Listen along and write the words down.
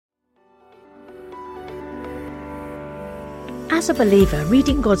As a believer,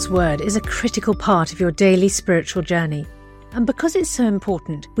 reading God's Word is a critical part of your daily spiritual journey. And because it's so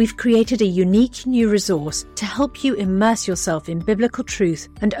important, we've created a unique new resource to help you immerse yourself in biblical truth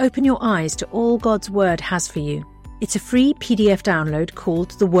and open your eyes to all God's Word has for you. It's a free PDF download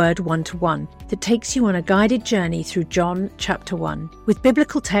called The Word 1-to-1 that takes you on a guided journey through John chapter 1. With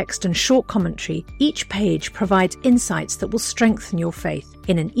biblical text and short commentary, each page provides insights that will strengthen your faith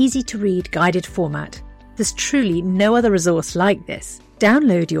in an easy-to-read guided format. There's truly no other resource like this.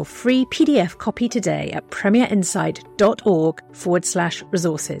 Download your free PDF copy today at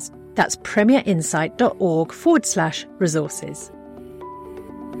premierinsight.org/resources. That's premierinsight.org/resources.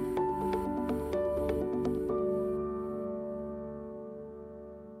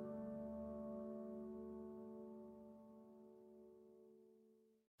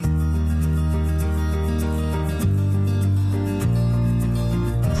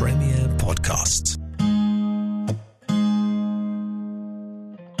 Premier Podcasts.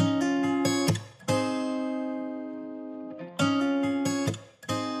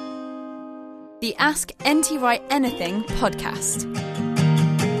 The Ask NT Wright Anything podcast.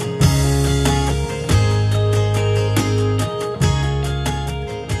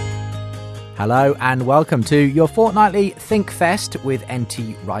 Hello and welcome to your fortnightly Think Fest with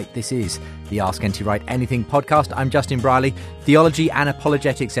NT Wright. This is the Ask NT Wright Anything podcast. I'm Justin Briley, Theology and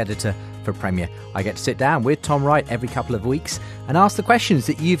Apologetics Editor for Premier. I get to sit down with Tom Wright every couple of weeks and ask the questions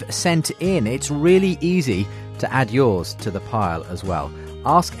that you've sent in. It's really easy to add yours to the pile as well.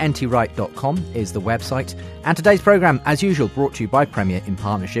 AskNTWright.com is the website. And today's programme, as usual, brought to you by Premier in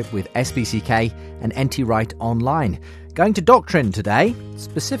partnership with SBCK and NT Wright Online. Going to Doctrine today,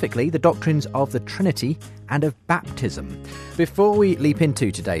 specifically the doctrines of the Trinity and of baptism. Before we leap into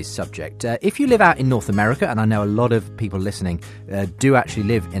today's subject, if you live out in North America, and I know a lot of people listening do actually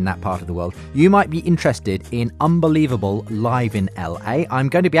live in that part of the world, you might be interested in Unbelievable live in LA. I'm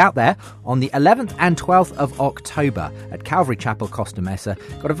going to be out there on the 11th and 12th of October at Calvary Chapel, Costa Mesa.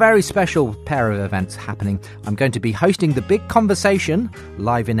 Got a very special pair of events happening. I'm going to be hosting the Big Conversation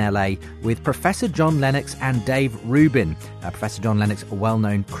live in LA with Professor John Lennox and Dave Rubin. Professor John Lennox, a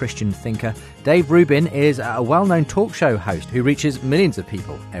well-known Christian thinker. Dave Rubin is a well-known talk show host who reaches millions of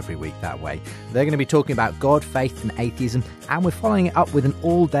people every week that way. They're going to be talking about God, faith and atheism, and we're following it up with an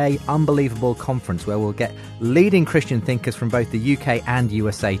all-day Unbelievable conference where we'll get leading Christian thinkers from both the UK and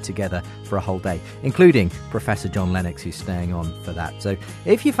USA together for a whole day, including Professor John Lennox, who's staying on for that. So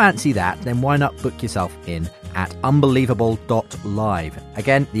if you fancy that, then why not book yourself in at unbelievable.live.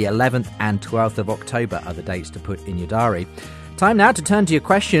 Again, the 11th and 12th of October are the dates to put in your diary. Time now to turn to your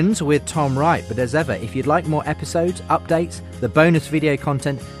questions with Tom Wright. But as ever, if you'd like more episodes, updates, the bonus video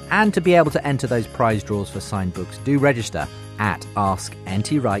content, and to be able to enter those prize draws for signed books, do register at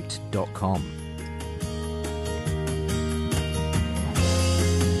askntwright.com.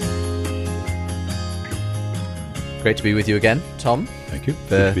 Great to be with you again, Tom. Thank you.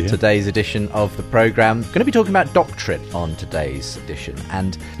 For today's edition of the programme. Going to be talking about doctrine on today's edition,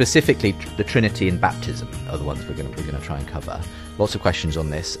 and specifically the Trinity and Baptism are the ones we're going to try and cover. Lots of questions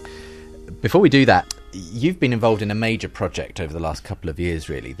on this. Before we do that, you've been involved in a major project over the last couple of years,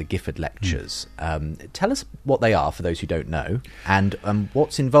 really, the Gifford Lectures. Tell us what they are for those who don't know, and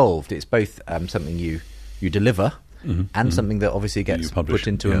what's involved. It's both something you deliver and something that obviously gets put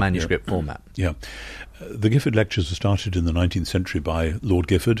into a manuscript format. Yeah. The Gifford Lectures were started in the 19th century by Lord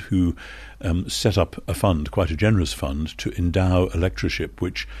Gifford, who set up a fund, quite a generous fund, to endow a lectureship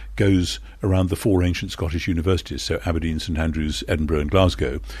which goes around the four ancient Scottish universities, so Aberdeen, St Andrews, Edinburgh and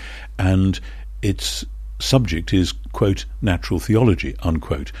Glasgow. And its subject is, quote, natural theology,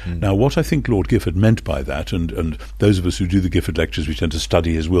 unquote. Now, what I think Lord Gifford meant by that, and those of us who do the Gifford Lectures, we tend to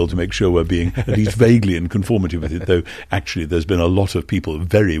study his will to make sure we're being at least vaguely in conformity with it, though actually there's been a lot of people,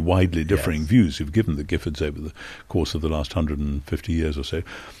 very widely differing views, who've given the Giffords over the course of the last 150 years or so.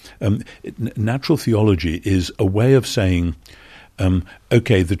 Natural theology is a way of saying,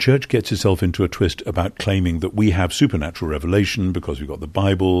 okay, the church gets itself into a twist about claiming that we have supernatural revelation because we've got the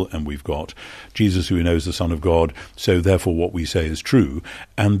Bible and we've got Jesus who we know is the Son of God, so therefore what we say is true.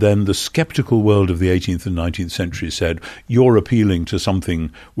 And then the skeptical world of the 18th and 19th century said, you're appealing to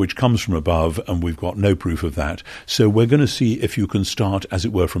something which comes from above and we've got no proof of that. So we're going to see if you can start, as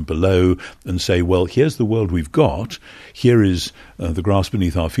it were, from below and say, well, here's the world we've got. Here is the grass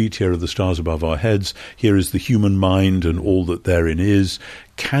beneath our feet. Here are the stars above our heads. Here is the human mind and all that therein is.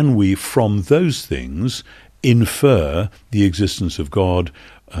 Can we, from those things, infer the existence of God?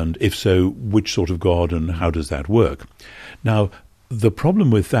 And if so, which sort of God and how does that work? Now, the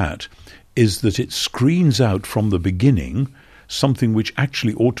problem with that is that it screens out from the beginning something which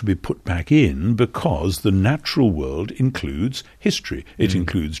actually ought to be put back in, because the natural world includes history. It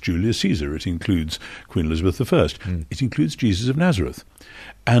includes Julius Caesar. It includes Queen Elizabeth I. It includes Jesus of Nazareth.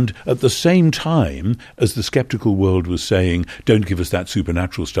 And at the same time as the skeptical world was saying, don't give us that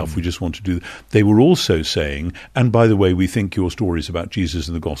supernatural stuff, we just want to do, they were also saying, and by the way, we think your stories about Jesus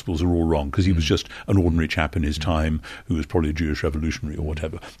in the Gospels are all wrong, because he was just an ordinary chap in his time who was probably a Jewish revolutionary or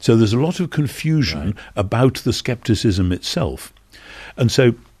whatever. So there's a lot of confusion about the skepticism itself. And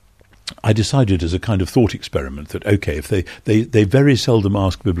so I decided as a kind of thought experiment that, okay, if they very seldom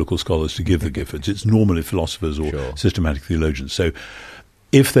ask biblical scholars to give the Giffords, it's normally philosophers or systematic theologians. So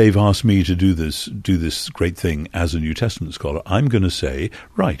if they've asked me to do this great thing as a New Testament scholar, I'm going to say,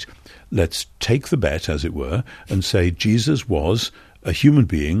 right, let's take the bet, as it were, and say Jesus was a human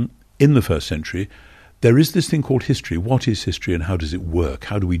being in the first century. There is this thing called history. What is history and how does it work?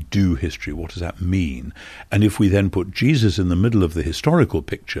 How do we do history? What does that mean? And if we then put Jesus in the middle of the historical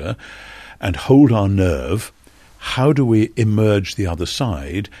picture and hold our nerve, how do we emerge the other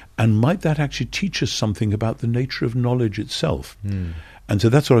side? And might that actually teach us something about the nature of knowledge itself? And so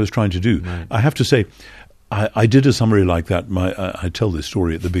that's what I was trying to do. Right. I have to say, I did a summary like that. I tell this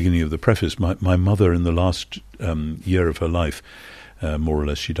story at the beginning of the preface. My mother, in the last year of her life, more or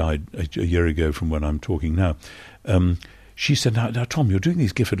less, she died a year ago from when I'm talking now, she said, now, Tom, you're doing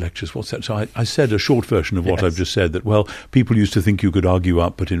these Gifford lectures. What's that? So I said a short version of what I've just said, that, well, people used to think you could argue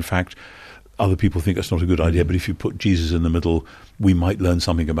up, but in fact, other people think that's not a good idea. But if you put Jesus in the middle, we might learn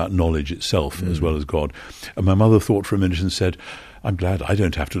something about knowledge itself as well as God. And my mother thought for a minute and said, I'm glad I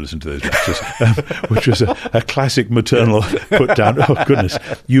don't have to listen to those lectures, which was a classic maternal put down. Oh, goodness,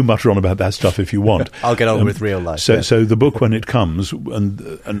 you mutter on about that stuff if you want. I'll get on with real life. So the book, when it comes,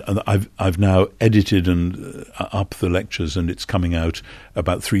 and I've now edited and up the lectures, and it's coming out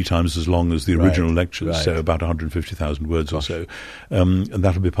about 3 times as long as the original lectures, so about 150,000 words or so. And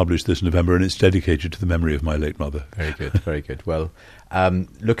that'll be published this November, and it's dedicated to the memory of my late mother. Very good, very good. Well,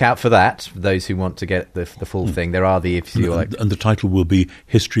 look out for that, for those who want to get the full thing. There are if you like. And the title will be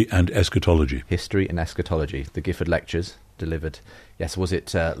History and Eschatology. History and Eschatology, the Gifford Lectures, delivered. Yes, was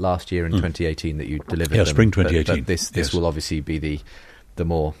it last year in 2018 that you delivered them? Yeah, spring 2018. But this will obviously be the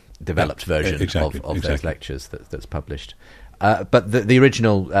more developed version of those lectures that's published. But the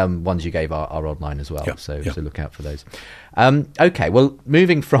original ones you gave are online as well, so look out for those. Okay, well,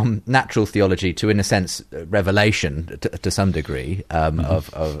 moving from natural theology to, in a sense, revelation to some degree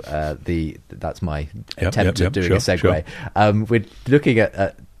that's my attempt at doing a segue. Sure. We're looking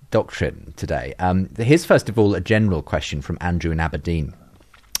at doctrine today. Here's, first of all, a general question from Andrew in Aberdeen,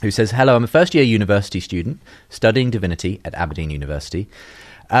 who says, hello, I'm a first-year university student studying divinity at Aberdeen University.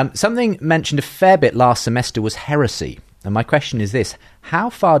 Something mentioned a fair bit last semester was heresy. And my question is this: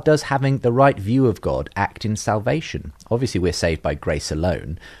 how far does having the right view of God act in salvation? Obviously, we're saved by grace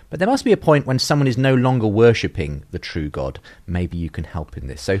alone, but there must be a point when someone is no longer worshipping the true God. Maybe you can help in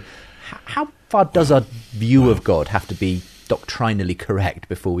this. So how far does our view of God have to be doctrinally correct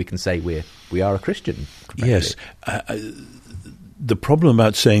before we can say we are a Christian correctly? Yes. The problem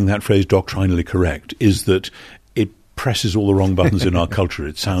about saying that phrase, doctrinally correct, is that it presses all the wrong buttons in our culture.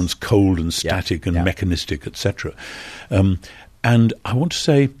 It sounds cold and static and mechanistic, etc. And I want to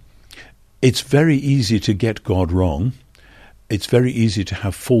say it's very easy to get God wrong. It's very easy to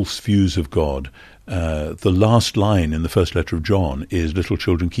have false views of God. The last line in the first letter of John is, little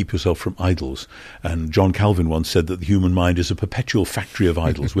children, keep yourself from idols. And John Calvin once said that the human mind is a perpetual factory of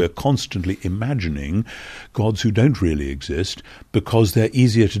idols. We're constantly imagining gods who don't really exist because they're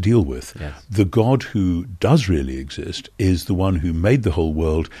easier to deal with. Yes. The God who does really exist is the one who made the whole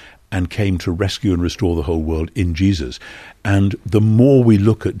world and came to rescue and restore the whole world in Jesus. And the more we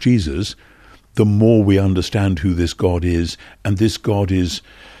look at Jesus, the more we understand who this God is. And this God is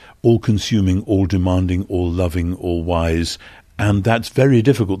all-consuming, all-demanding, all-loving, all-wise, and that's very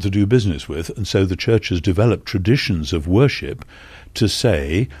difficult to do business with. And so the church has developed traditions of worship to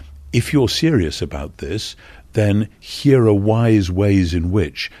say, if you're serious about this, then here are wise ways in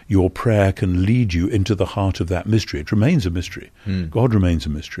which your prayer can lead you into the heart of that mystery. It remains a mystery. God remains a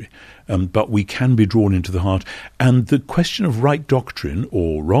mystery. But we can be drawn into the heart. And the question of right doctrine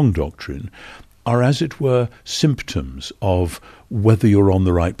or wrong doctrine are, as it were, symptoms of whether you're on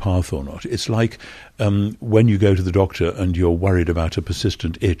the right path or not. It's like when you go to the doctor and you're worried about a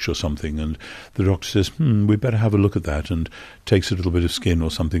persistent itch or something, and the doctor says, we'd better have a look at that, and takes a little bit of skin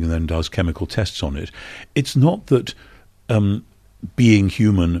or something and then does chemical tests on it. It's not that being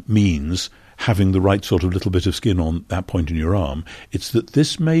human means having the right sort of little bit of skin on that point in your arm. It's that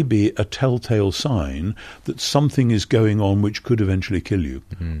this may be a telltale sign that something is going on which could eventually kill you,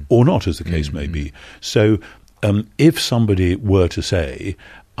 or not, as the case may be. So if somebody were to say,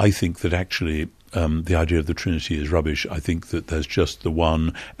 I think that actually the idea of the Trinity is rubbish, I think that there's just the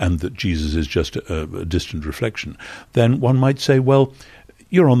one and that Jesus is just a distant reflection, then one might say, well,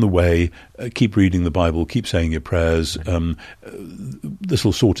 you're on the way, keep reading the Bible, keep saying your prayers, this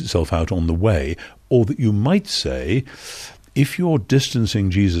will sort itself out on the way. Or that you might say, if you're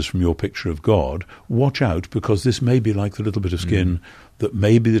distancing Jesus from your picture of God, watch out, because this may be like the little bit of skin that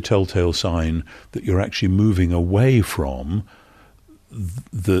may be the telltale sign that you're actually moving away from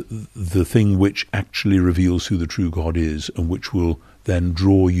the thing which actually reveals who the true God is and which will then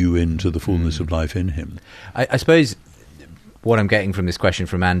draw you into the fullness of life in him. I suppose what I'm getting from this question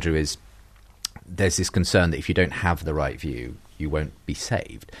from Andrew is there's this concern that if you don't have the right view, you won't be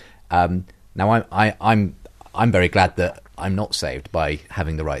saved. Now, I'm very glad that I'm not saved by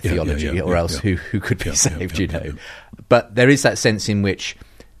having the right theology, or else who could be saved, you know. But there is that sense in which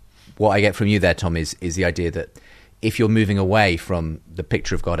what I get from you there, Tom, is the idea that if you're moving away from the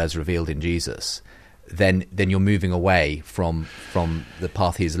picture of God as revealed in Jesus, then you're moving away from the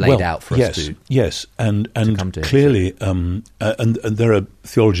path He's laid out for us to and to clearly, and there are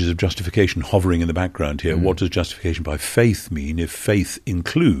theologies of justification hovering in the background here. What does justification by faith mean? If faith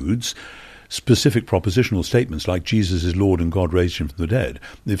includes specific propositional statements like Jesus is Lord and God raised him from the dead.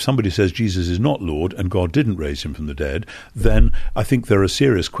 If somebody says Jesus is not Lord and God didn't raise him from the dead, then I think there are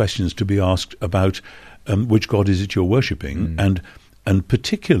serious questions to be asked about which God is it you're worshipping, and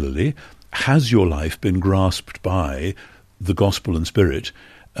particularly, has your life been grasped by the gospel and spirit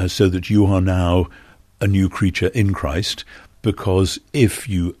so that you are now a new creature in Christ? Because if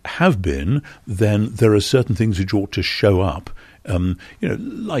you have been, then there are certain things which ought to show up.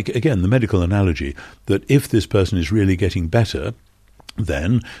 Like, again, the medical analogy, that if this person is really getting better,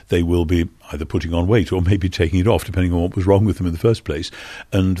 then they will be either putting on weight or maybe taking it off, depending on what was wrong with them in the first place,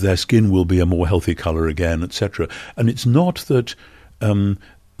 and their skin will be a more healthy colour again, etc. And it's not that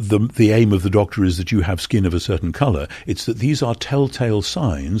the aim of the doctor is that you have skin of a certain colour. It's that these are telltale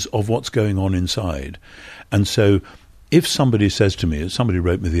signs of what's going on inside. And so if somebody says to me, somebody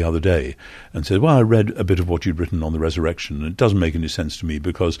wrote me the other day and said, well, I read a bit of what you'd written on the resurrection, and it doesn't make any sense to me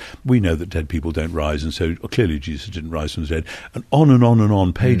because we know that dead people don't rise, and so clearly Jesus didn't rise from the dead, and on and on and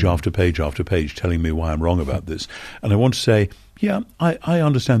on, page after page after page, telling me why I'm wrong about this. And I want to say, yeah, I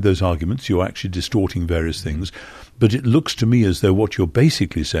understand those arguments. You're actually distorting various things. But it looks to me as though what you're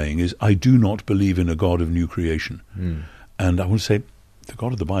basically saying is, I do not believe in a God of new creation. And I want to say, the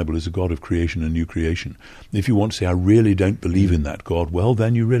God of the Bible is a God of creation and new creation. If you want to say, I really don't believe in that God, well,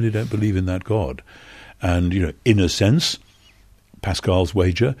 then you really don't believe in that God. And, in a sense, Pascal's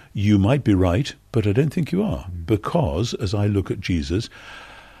wager, you might be right, but I don't think you are. Because, as I look at Jesus,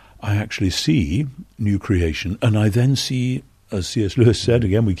 I actually see new creation, and I then see, as C.S. Lewis said,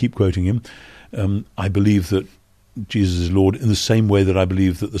 again, we keep quoting him, I believe that Jesus is Lord in the same way that I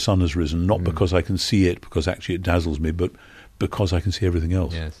believe that the sun has risen, not because I can see it, because actually it dazzles me, but because I can see everything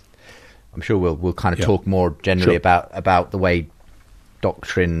else. Yes, I'm sure we'll kind of talk more generally about the way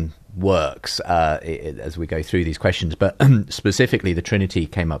doctrine works as we go through these questions. But specifically, the Trinity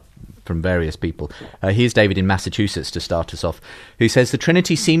came up from various people. Here's David in Massachusetts to start us off, who says the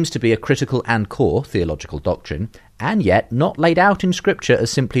Trinity seems to be a critical and core theological doctrine, and yet not laid out in Scripture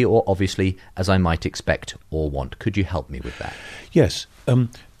as simply or obviously as I might expect or want. Could you help me with that? Yes,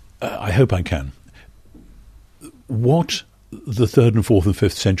 I hope I can. What the 3rd and 4th and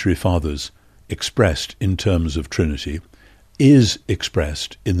 5th century fathers expressed in terms of Trinity is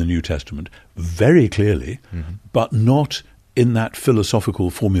expressed in the New Testament very clearly, but not in that philosophical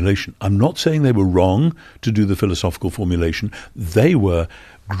formulation. I'm not saying they were wrong to do the philosophical formulation. They were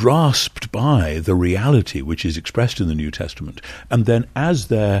grasped by the reality which is expressed in the New Testament. And then as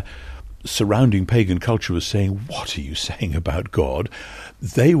their surrounding pagan culture was saying, what are you saying about God?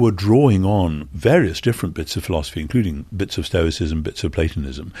 They were drawing on various different bits of philosophy, including bits of Stoicism, bits of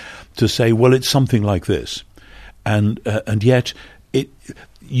Platonism, to say, well, it's something like this. And yet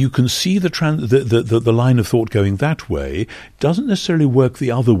you can see the line of thought going that way. It doesn't necessarily work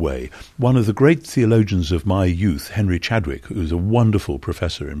the other way. One of the great theologians of my youth, Henry Chadwick, who was a wonderful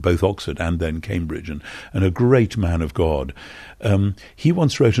professor in both Oxford and then Cambridge, and a great man of God, he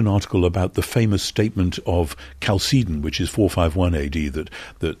once wrote an article about the famous statement of Chalcedon, which is 451 AD,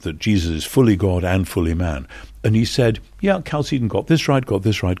 that Jesus is fully God and fully man. And he said, yeah, Chalcedon got this right, got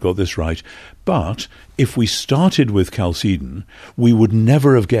this right, got this right. But if we started with Chalcedon, we would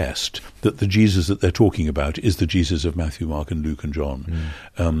never have guessed that the Jesus that they're talking about is the Jesus of Matthew, Mark, and Luke and John.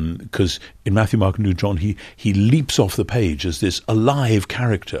 Because in Matthew, Mark, and Luke and John, he leaps off the page as this alive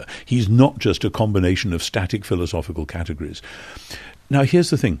character. He's not just a combination of static philosophical categories. Now,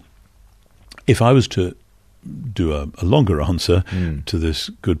 here's the thing. If I was to do a longer answer to this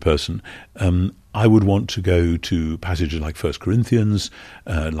good person, I would want to go to passages like 1 Corinthians,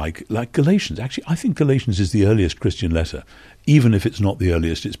 like Galatians. Actually, I think Galatians is the earliest Christian letter. Even if it's not the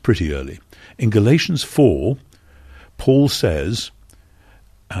earliest, it's pretty early. In Galatians 4, Paul says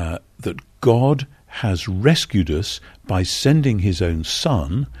that God has rescued us by sending his own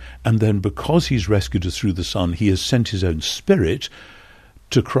Son, and then because he's rescued us through the Son, he has sent his own Spirit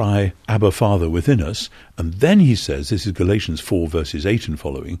to cry, Abba, Father, within us. And then he says, this is Galatians 4, verses 8 and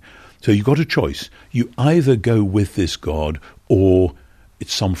following, so you've got a choice. You either go with this God or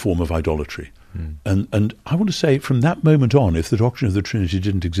it's some form of idolatry. And I want to say, from that moment on, if the doctrine of the Trinity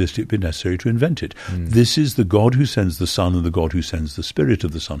didn't exist, it would be necessary to invent it. This is the God who sends the Son and the God who sends the Spirit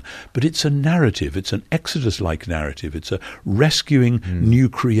of the Son. But it's a narrative. It's an Exodus-like narrative. It's a rescuing, new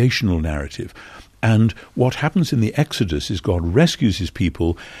creational narrative. And what happens in the Exodus is God rescues his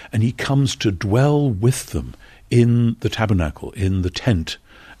people and he comes to dwell with them in the tabernacle, in the tent.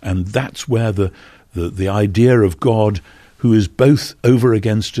 And that's where the idea of God who is both over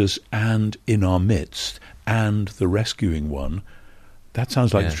against us and in our midst, and the rescuing one, that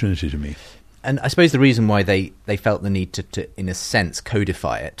sounds like the Trinity to me. And I suppose the reason why they felt the need to, in a sense,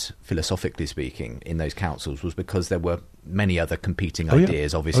 codify it, philosophically speaking, in those councils was because there were many other competing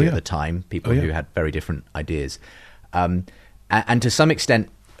ideas, obviously, at the time, people who had very different ideas. And to some extent,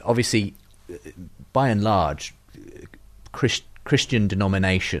 obviously, by and large, Christian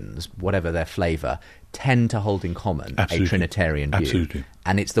denominations, whatever their flavour, tend to hold in common a Trinitarian view. Absolutely.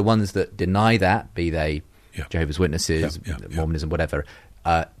 And it's the ones that deny that, be they Jehovah's Witnesses, Mormonism, whatever,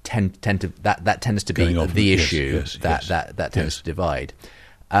 tend to that tends to be the issue that tends to divide.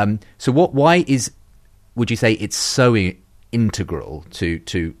 So why would you say it's so integral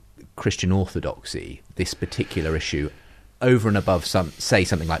to Christian orthodoxy, this particular issue, over and above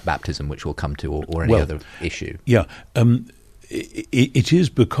something like baptism, which we'll come to, or any other issue? Yeah. It is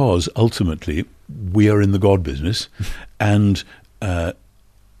because ultimately we are in the God business, and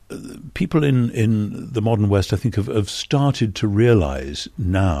people in the modern West, I think, have started to realize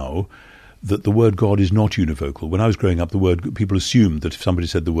now that the word God is not univocal. When I was growing up, people assumed that if somebody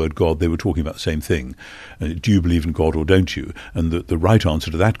said the word God, they were talking about the same thing. Do you believe in God or don't you? And the right answer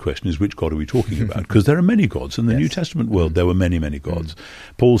to that question is, which God are we talking about? Because there are many gods. In the New Testament world, there were many, many gods.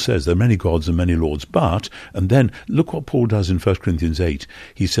 Paul says there are many gods and many lords, and then look what Paul does in 1 Corinthians 8.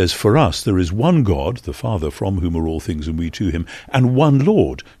 He says, for us there is one God, the Father, from whom are all things and we to him, and one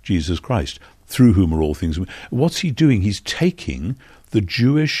Lord, Jesus Christ, through whom are all things. What's he doing? He's taking the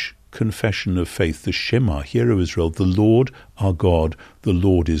Jewish confession of faith, the Shema, Hear, O Israel, the Lord our God, the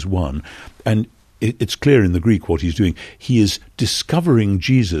Lord is one. And it's clear in the Greek what he's doing. He is discovering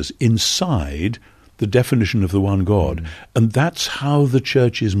Jesus inside the definition of the one God. And that's how the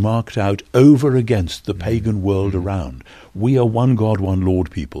church is marked out over against the pagan world around. We are one God, one Lord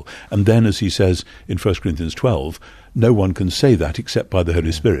people. And then, as he says in 1 Corinthians 12, no one can say that except by the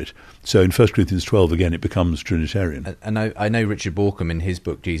Holy Spirit. So in 1 Corinthians 12, again, it becomes Trinitarian. And I know Richard Borkham, in his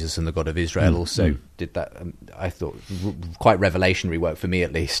book, Jesus and the God of Israel, also did that, I thought, quite revelationary work, for me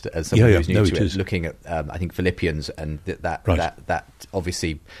at least, as someone who's new to it, looking at, I think, Philippians, and that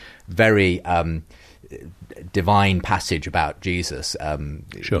obviously very divine passage about Jesus,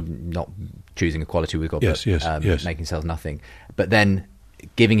 not choosing equality with God, but making himself nothing, but then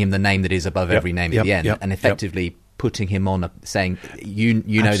giving him the name that is above every name at the end, and effectively putting him on, saying, you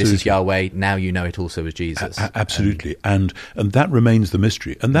know this is Yahweh, now you know it also as Jesus. Absolutely. And that remains the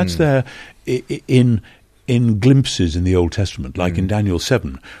mystery. And that's there in glimpses in the Old Testament, like in Daniel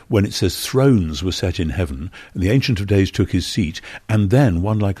 7, when it says thrones were set in heaven, and the Ancient of Days took his seat, and then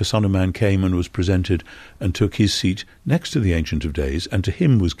one like a Son of Man came and was presented and took his seat next to the Ancient of Days, and to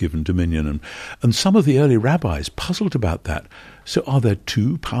him was given dominion. And some of the early rabbis puzzled about that. So are there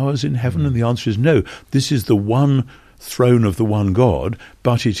two powers in heaven? And the answer is no. This is the one throne of the one God,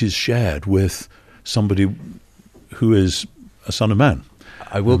 but it is shared with somebody who is a Son of Man.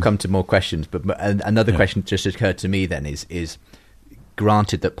 I will come to more questions, but another question just occurred to me then is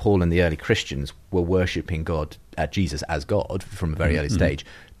granted that Paul and the early Christians were worshipping Jesus as God from a very early stage.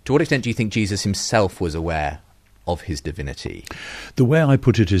 To what extent do you think Jesus himself was aware of his divinity? The way I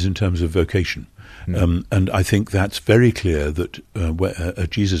put it is in terms of vocation. And I think that's very clear that at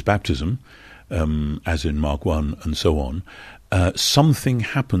Jesus' baptism, as in Mark 1 and so on, something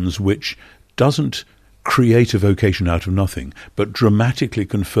happens which doesn't create a vocation out of nothing, but dramatically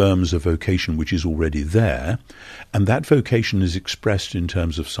confirms a vocation which is already there. And that vocation is expressed in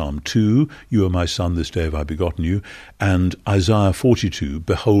terms of Psalm 2, you are my son, this day have I begotten you, and Isaiah 42,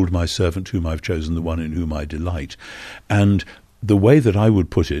 behold my servant whom I've chosen, the one in whom I delight. And the way that I would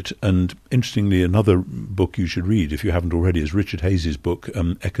put it, and interestingly, another book you should read, if you haven't already, is Richard Hayes' book,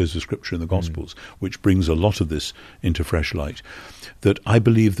 Echoes of Scripture in the Gospels, which brings a lot of this into fresh light, that I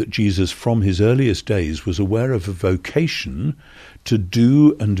believe that Jesus, from his earliest days, was aware of a vocation to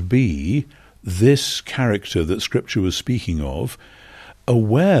do and be this character that Scripture was speaking of,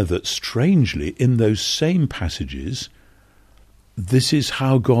 aware that, strangely, in those same passages, this is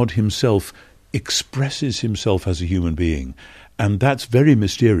how God himself expresses himself as a human being. And that's very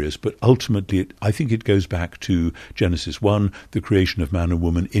mysterious, but ultimately I think it goes back to Genesis 1, the creation of man and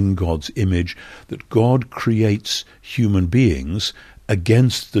woman in God's image, that God creates human beings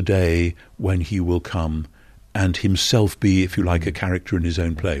against the day when he will come and himself be, if you like, a character in his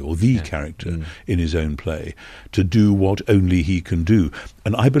own play, or the character in his own play, to do what only he can do.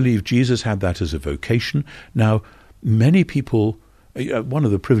 And I believe Jesus had that as a vocation. Now, many people... One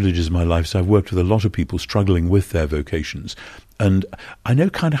of the privileges of my life is I've worked with a lot of people struggling with their vocations, and I know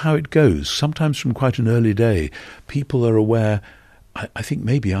kind of how it goes. Sometimes from quite an early day, people are aware, I think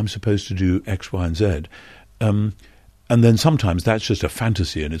maybe I'm supposed to do X, Y, and Z, and then sometimes that's just a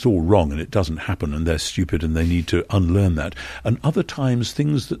fantasy and it's all wrong and it doesn't happen and they're stupid and they need to unlearn that. And other times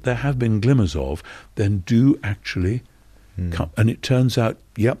things that there have been glimmers of then do actually come. And it turns out,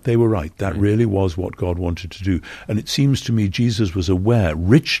 yep, they were right. That really was what God wanted to do. And it seems to me Jesus was aware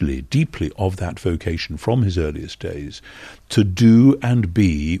richly, deeply of that vocation from his earliest days to do and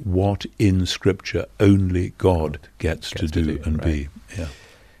be what in Scripture only God gets to do and be. Yeah.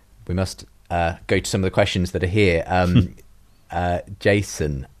 We must go to some of the questions that are here.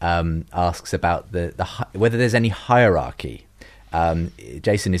 Jason asks about whether there's any hierarchy.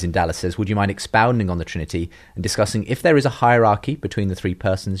 Jason is in Dallas, says, would you mind expounding on the Trinity and discussing if there is a hierarchy between the three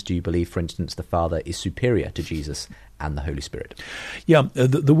persons? Do you believe, for instance, the Father is superior to Jesus and the Holy Spirit? Yeah,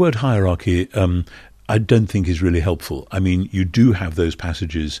 the word hierarchy I don't think is really helpful. I mean, you do have those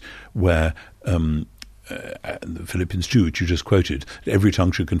passages where Philippians 2, which you just quoted, every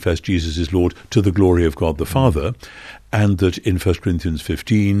tongue should confess Jesus is Lord to the glory of God the Father, and that in 1 Corinthians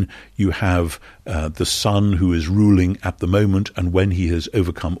 15 you have the Son who is ruling at the moment, and when he has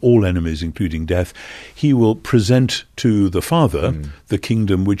overcome all enemies, including death, he will present to the Father the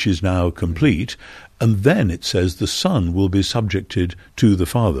kingdom which is now complete. And then it says the Son will be subjected to the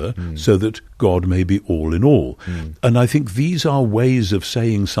Father so that God may be all in all. And I think these are ways of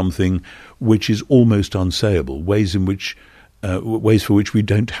saying something which is almost unsayable, ways for which we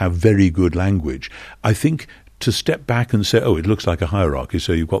don't have very good language. I think to step back and say, oh, it looks like a hierarchy,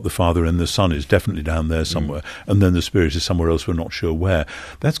 so you've got the Father and the Son is definitely down there somewhere, and then the Spirit is somewhere else, we're not sure where.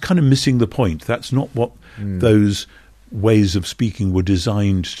 That's kind of missing the point. That's not what those ways of speaking were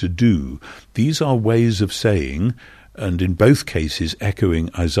designed to do. These are ways of saying, and in both cases echoing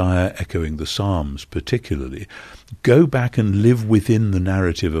Isaiah, echoing the Psalms particularly, go back and live within the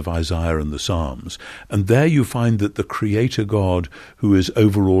narrative of Isaiah and the Psalms. And there you find that the Creator God, who is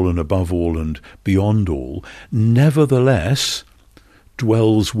over all and above all and beyond all, nevertheless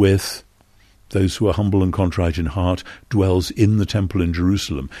dwells with those who are humble and contrite in heart, dwells in the temple in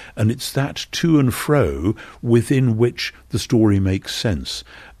Jerusalem. And it's that to and fro within which the story makes sense.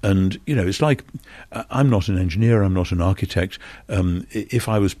 And, you know, it's like, I'm not an engineer, I'm not an architect. If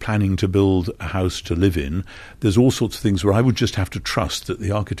I was planning to build a house to live in, there's all sorts of things where I would just have to trust that the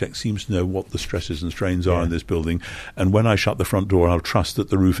architect seems to know what the stresses and strains are in this building. And when I shut the front door, I'll trust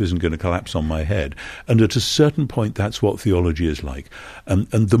that the roof isn't going to collapse on my head. And at a certain point, that's what theology is like. And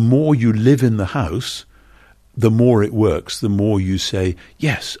the more you live in the house, the more it works, the more you say,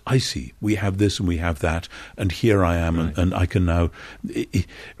 yes, I see, we have this and we have that, and here I am, and I can now...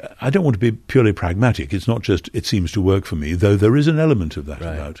 I don't want to be purely pragmatic. It's not just, it seems to work for me, though there is an element of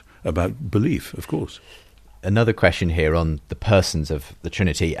that about belief, of course. Another question here on the persons of the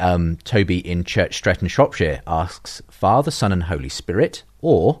Trinity. Toby in Church Stretton, Shropshire asks, Father, Son and Holy Spirit,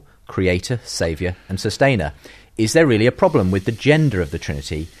 or Creator, Saviour and Sustainer? Is there really a problem with the gender of the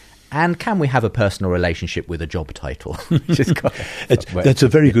Trinity? And can we have a personal relationship with a job title? That's a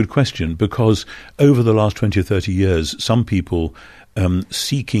very good question, because over the last 20 or 30 years, some people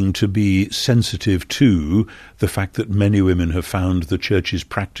seeking to be sensitive to the fact that many women have found the church's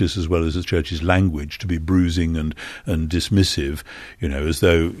practice as well as the church's language to be bruising and dismissive, you know, as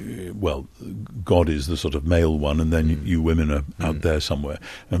though, well, God is the sort of male one and then you women are out there somewhere.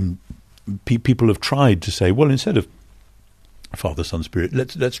 People have tried to say, well, instead of Father, Son, Spirit,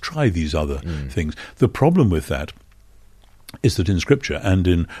 let's try these other things. The problem with that is that in Scripture and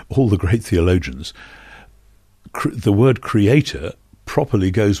in all the great theologians, the word creator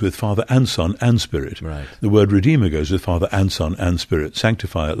properly goes with Father and Son and Spirit. Right. The word Redeemer goes with Father and Son and Spirit.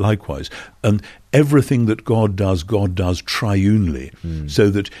 Sanctifier likewise. And everything that God does triunely. So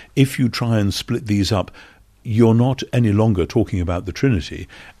that if you try and split these up, you're not any longer talking about the Trinity,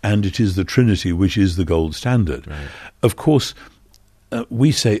 and it is the Trinity which is the gold standard. Right. Of course,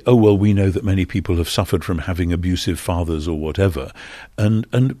 we say, oh, well, we know that many people have suffered from having abusive fathers or whatever,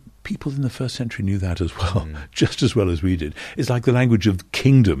 and people in the first century knew that as well, just as well as we did. It's like the language of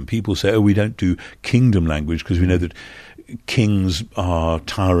kingdom. People say, oh, we don't do kingdom language because we know that kings are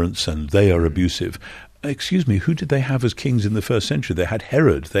tyrants and they are abusive. Excuse me, who did they have as kings in the first century? They had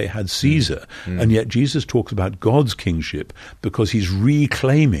Herod, they had Caesar, and yet Jesus talks about God's kingship because he's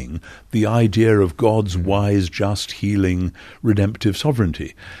reclaiming the idea of God's wise, just, healing, redemptive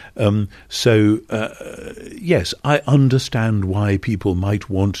sovereignty. Yes, I understand why people might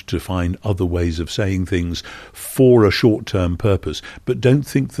want to find other ways of saying things for a short-term purpose, but don't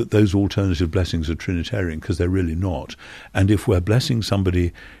think that those alternative blessings are Trinitarian, because they're really not. And if we're blessing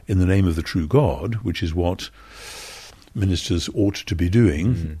somebody in the name of the true God, which is what ministers ought to be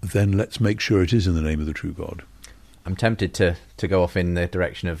doing, then let's make sure it is in the name of the true God. I'm tempted to go off in the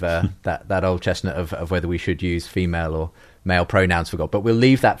direction of that old chestnut of whether we should use female or male pronouns for God, but we'll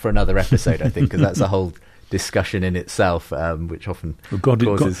leave that for another episode, I think, because that's a whole discussion in itself, which often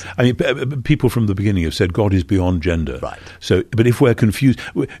causes... people from the beginning have said God is beyond gender. Right. So, but if we're confused,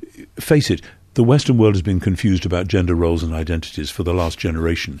 face it, the Western world has been confused about gender roles and identities for the last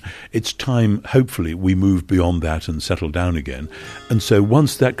generation. It's time, hopefully, we move beyond that and settle down again. And so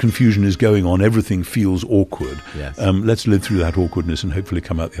once that confusion is going on, everything feels awkward. Yes. Let's live through that awkwardness and hopefully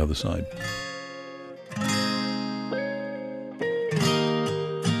come out the other side.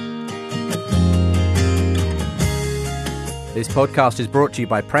 This podcast is brought to you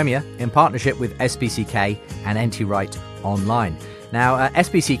by Premier in partnership with SPCK and NT Wright Online. Now,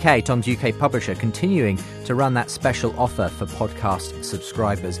 SPCK, Tom's UK publisher, continuing to run that special offer for podcast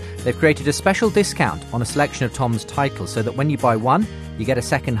subscribers. They've created a special discount on a selection of Tom's titles so that when you buy one, you get a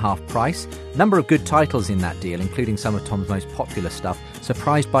second half price. Number of good titles in that deal, including some of Tom's most popular stuff.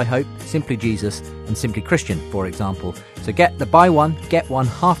 Surprised by Hope, Simply Jesus and Simply Christian, for example. So get the buy one, get one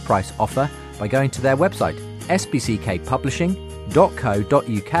half price offer by going to their website,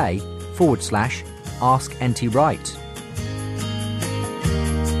 spckpublishing.co.uk/askntwright.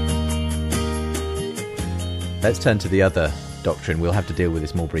 Let's turn to the other doctrine. We'll have to deal with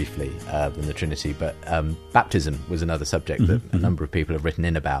this more briefly than the Trinity, but baptism was another subject that a number of people have written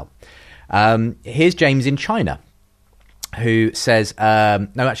in about. Here's James in China, who says,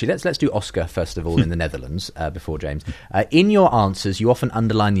 let's do Oscar first of all in the Netherlands before James. In your answers, you often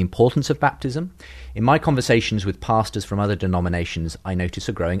underline the importance of baptism. In my conversations with pastors from other denominations, I notice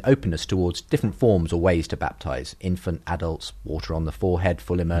a growing openness towards different forms or ways to baptize: infant, adults, water on the forehead,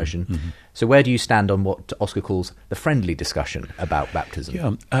 full immersion. So where do you stand on what Oscar calls the friendly discussion about baptism?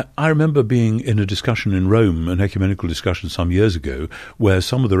 Yeah, I remember being in a discussion in Rome, an ecumenical discussion some years ago, where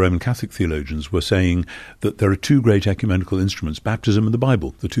some of the Roman Catholic theologians were saying that there are two great ecumenical instruments, baptism and the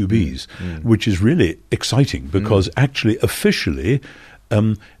Bible, the two Bs, which is really exciting because actually, officially,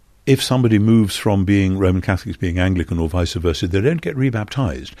 if somebody moves from being Roman Catholic to being Anglican or vice versa, they don't get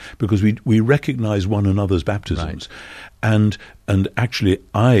rebaptized because we recognize one another's baptisms. Right. And actually,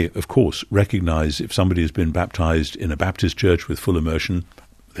 I, of course, recognize if somebody has been baptized in a Baptist church with full immersion,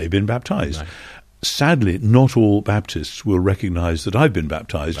 they've been baptized. Right. Sadly, not all Baptists will recognize that I've been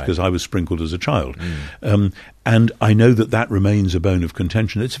baptized because I was sprinkled as a child. And I know that remains a bone of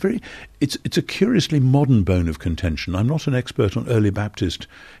contention. It's a curiously modern bone of contention. I'm not an expert on early Baptist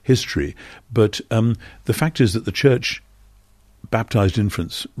history, but the fact is that the church baptized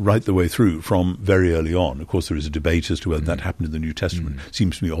infants right the way through from very early on. Of course, there is a debate as to whether that happened in the New Testament.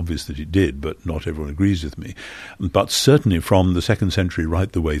 Seems to me obvious that it did, but not everyone agrees with me. But certainly from the 2nd century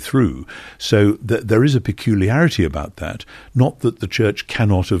right the way through. So there is a peculiarity about that. Not that the church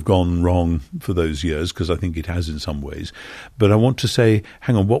cannot have gone wrong for those years, because I think it has in some ways. But I want to say,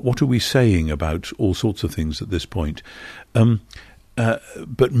 hang on, what are we saying about all sorts of things at this point? But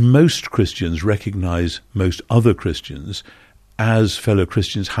most Christians recognize most other Christians as fellow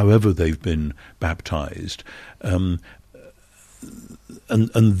Christians, however they've been baptized. And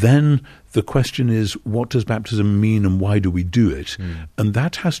then the question is, what does baptism mean and why do we do it? And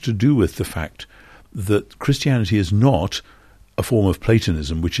that has to do with the fact that Christianity is not a form of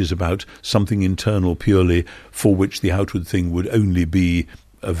Platonism, which is about something internal purely for which the outward thing would only be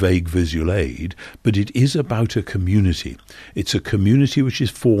a vague visual aid, but it is about a community. It's a community which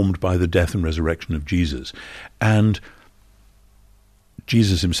is formed by the death and resurrection of Jesus. And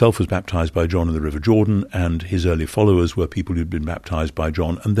Jesus himself was baptized by John in the River Jordan, and his early followers were people who'd been baptized by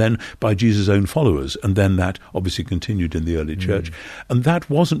John and then by Jesus' own followers. And then that obviously continued in the early church. And that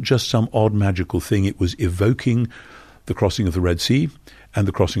wasn't just some odd magical thing. It was evoking the crossing of the Red Sea and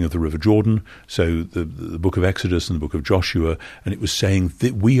the crossing of the River Jordan, so the book of Exodus and the book of Joshua, and it was saying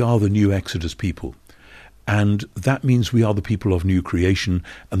that we are the new Exodus people. And that means we are the people of new creation,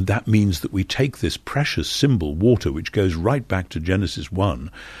 and that means that we take this precious symbol, water, which goes right back to Genesis 1,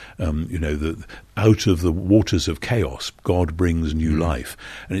 out of the waters of chaos, God brings new life.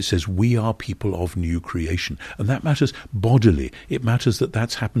 And it says we are people of new creation. And that matters bodily. It matters that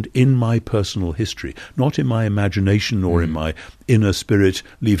that's happened in my personal history, not in my imagination or in my inner spirit,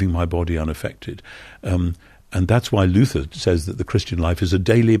 leaving my body unaffected. And that's why Luther says that the Christian life is a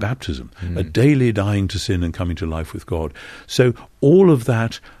daily baptism, a daily dying to sin and coming to life with God. So all of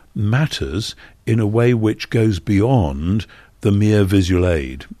that matters in a way which goes beyond the mere visual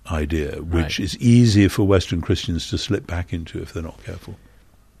aid idea, which is easier for Western Christians to slip back into if they're not careful.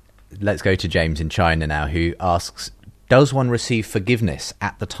 Let's go to James in China now, who asks, does one receive forgiveness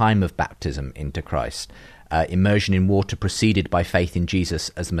at the time of baptism into Christ? Immersion in water preceded by faith in Jesus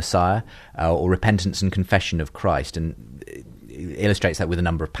as Messiah, or repentance and confession of Christ, and it illustrates that with a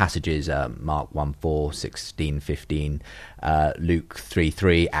number of passages: Mark 1:4, 16:15, Luke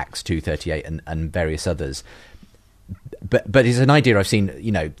 3:3, Acts 2:38, and various others. But it's an idea I've seen,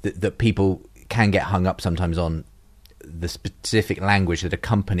 that people can get hung up sometimes on the specific language that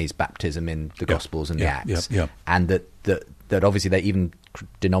accompanies baptism in the Gospels and the Acts, and that obviously that even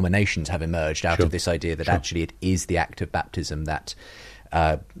denominations have emerged out of this idea that actually it is the act of baptism that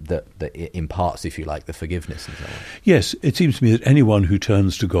imparts, if you like, the forgiveness and so on. Yes, it seems to me that anyone who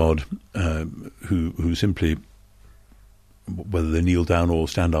turns to God, who simply, whether they kneel down or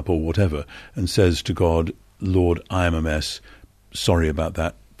stand up or whatever, and says to God, Lord, I am a mess, sorry about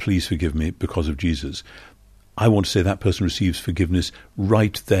that, please forgive me because of Jesus, I want to say that person receives forgiveness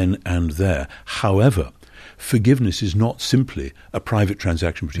right then and there. However, forgiveness is not simply a private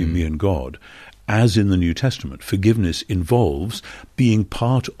transaction between me and God. As in the New Testament, forgiveness involves being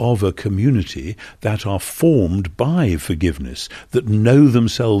part of a community that are formed by forgiveness, that know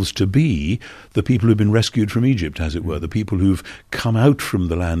themselves to be the people who've been rescued from Egypt, as it were, the people who've come out from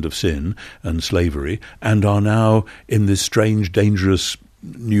the land of sin and slavery and are now in this strange, dangerous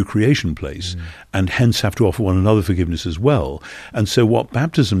new creation place, and hence have to offer one another forgiveness as well. And so what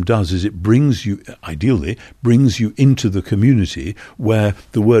baptism does is it brings you, ideally, brings you into the community where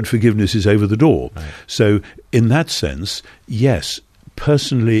the word forgiveness is over the door. Right. So in that sense, yes,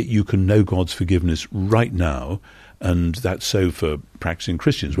 personally you can know God's forgiveness right now, and that's so for practicing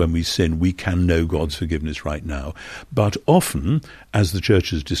Christians. When we sin, we can know God's forgiveness right now. But often, as the church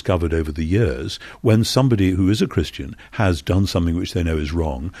has discovered over the years, when somebody who is a Christian has done something which they know is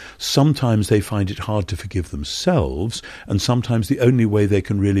wrong, sometimes they find it hard to forgive themselves, and sometimes the only way they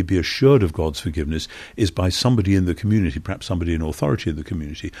can really be assured of God's forgiveness is by somebody in the community, perhaps somebody in authority in the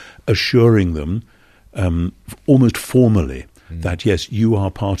community, assuring them almost formally that, yes, you are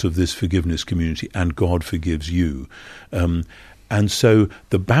part of this forgiveness community and God forgives you. And so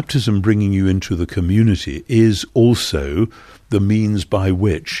the baptism bringing you into the community is also the means by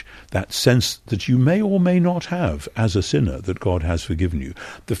which that sense that you may or may not have as a sinner that God has forgiven you,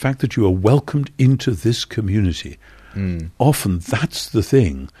 the fact that you are welcomed into this community, often that's the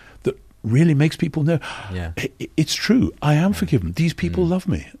thing that really makes people know, it's true, I am forgiven. These people love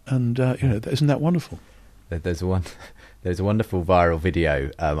me. And, isn't that wonderful? There's a wonderful viral video,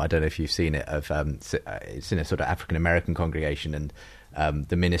 I don't know if you've seen it, of it's in a sort of African-American congregation, and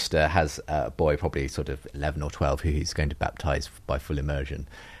the minister has a boy, probably sort of 11 or 12, who he's going to baptise by full immersion.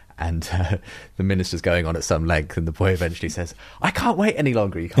 And the minister's going on at some length, and the boy eventually says, I can't wait any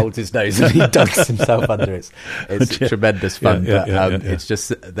longer. He holds his nose and he dunks himself under it. It's tremendous fun, but it's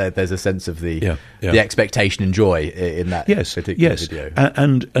just there's a sense of the expectation and joy in that particular video.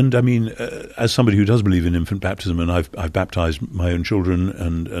 And I mean, as somebody who does believe in infant baptism, and I've baptised my own children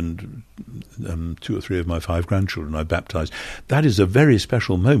and 2 or 3 of my 5 grandchildren I've baptised, that is a very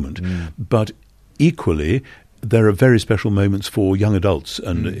special moment. But equally, there are very special moments for young adults,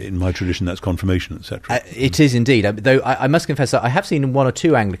 and in my tradition that's confirmation, etc. It is indeed, though I must confess that I have seen in 1 or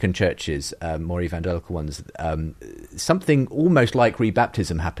 2 Anglican churches, more evangelical ones, something almost like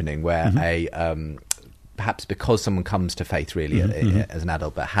rebaptism happening, where perhaps because someone comes to faith really as an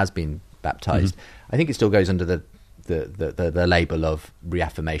adult but has been baptised, I think it still goes under the label of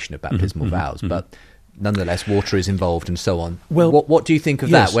reaffirmation of baptismal vows, but nonetheless, water is involved and so on. Well, what do you think of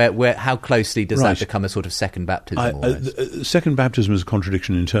yes. that? Where how closely does Right. that become a sort of second baptism? Second baptism is a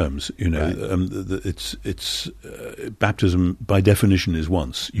contradiction in terms. You know, Right. it's baptism by definition is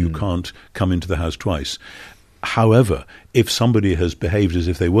once. You can't come into the house twice. However, if somebody has behaved as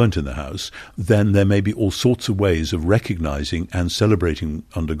if they weren't in the house, then there may be all sorts of ways of recognizing and celebrating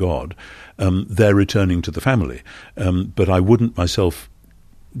under God their returning to the family. But I wouldn't myself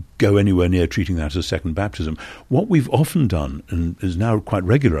go anywhere near treating that as second baptism. What we've often done, and is now quite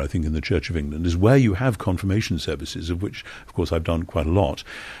regular, I think, in the Church of England, is where you have confirmation services, of which, of course, I've done quite a lot.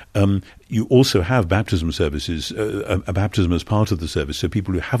 You also have baptism services, a baptism as part of the service, so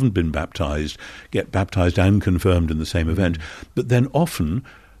people who haven't been baptized get baptized and confirmed in the same event. But then often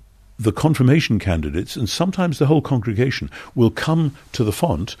the confirmation candidates, and sometimes the whole congregation, will come to the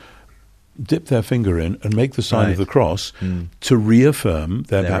font, dip their finger in and make the sign of the cross to reaffirm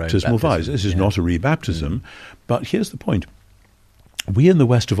their baptismal vows. This is not a rebaptism, but here's the point. We in the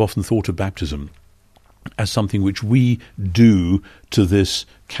West have often thought of baptism as something which we do to this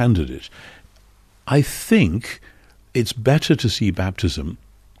candidate. I think it's better to see baptism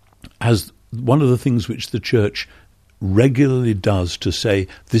as one of the things which the Church regularly does to say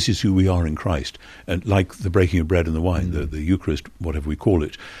this is who we are in Christ, and like the breaking of bread and the wine, the Eucharist, whatever we call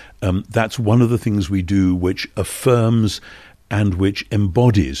it. That's one of the things we do which affirms and which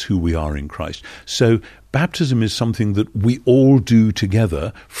embodies who we are in Christ. So baptism is something that we all do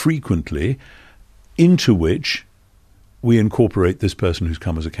together frequently, into which we incorporate this person who's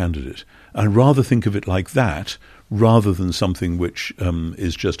come as a candidate. I'd rather think of it like that rather than something which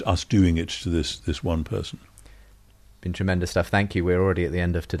is just us doing it to this one person. Been tremendous stuff. Thank you. We're already at the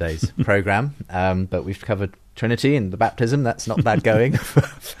end of today's programme, but we've covered Trinity and the baptism. That's not bad going for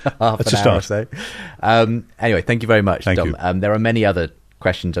half That's an a hour or start. so. Anyway, thank you very much, Thank Dom. you. There are many other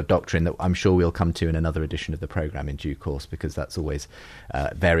questions of doctrine that I'm sure we'll come to in another edition of the programme in due course, because that's always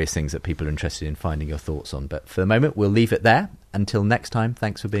various things that people are interested in finding your thoughts on. But for the moment, we'll leave it there. Until next time,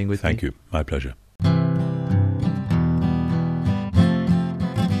 thanks for being with me. Thank you. My pleasure.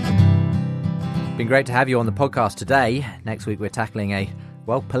 Been great to have you on the podcast today. Next week we're tackling a,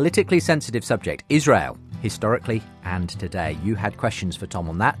 politically sensitive subject, Israel, historically and today. You had questions for Tom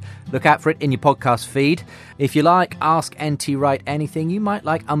on that. Look out for it in your podcast feed. If you like Ask NT Wright Anything, you might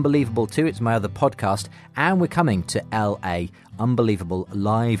like Unbelievable too. It's my other podcast. And we're coming to LA, Unbelievable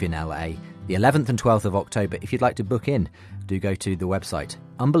live in LA, the 11th and 12th of October. If you'd like to book in, do go to the website,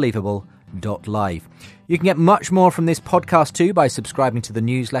 unbelievable.live. You can get much more from this podcast too by subscribing to the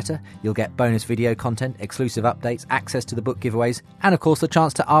newsletter. You'll get bonus video content, exclusive updates, access to the book giveaways, and of course the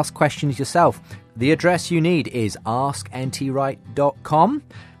chance to ask questions yourself. The address you need is asktwright.com.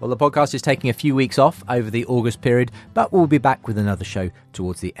 Well, the podcast is taking a few weeks off over the August period, but we'll be back with another show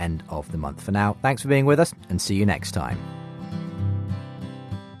towards the end of the month. For now, thanks for being with us and see you next time.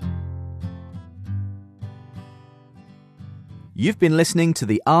 You've been listening to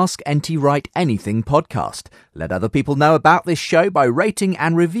the Ask NT Wright Anything podcast. Let other people know about this show by rating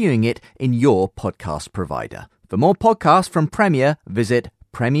and reviewing it in your podcast provider. For more podcasts from Premier, visit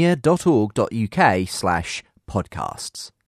premier.org.uk/podcasts.